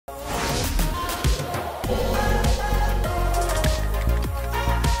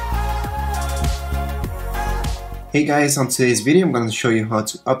Hey guys, on today's video I'm going to show you how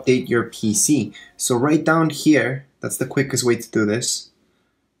to update your PC. So right down here, that's the quickest way to do this.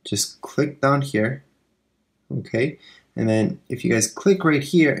 Just click down here, okay? And then if you guys click right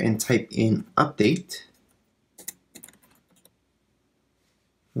here and type in update,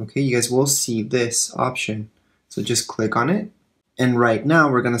 okay, you guys will see this option. So just click on it. And right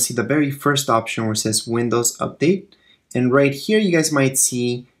now we're going to see the very first option where it says Windows Update. And right here you guys might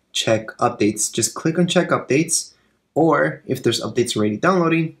see check updates. Just click on check updates. Or if there's updates already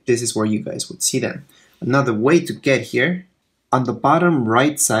downloading, this is where you guys would see them. Another way to get here, on the bottom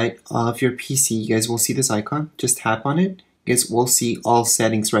right side of your PC, you guys will see this icon. Just tap on it. You guys will see all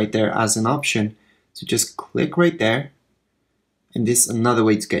settings right there as an option. So just click right there. And this is another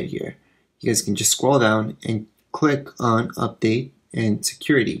way to get here. You guys can just scroll down and click on update and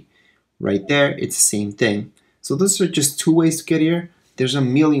security. Right there, it's the same thing. So those are just two ways to get here. There's a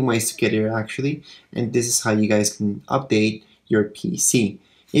million ways to get here actually, and this is how you guys can update your PC.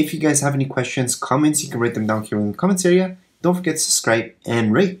 If you guys have any questions, comments, you can write them down here in the comments area. Don't forget to subscribe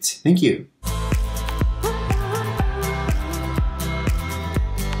and rate. Thank you.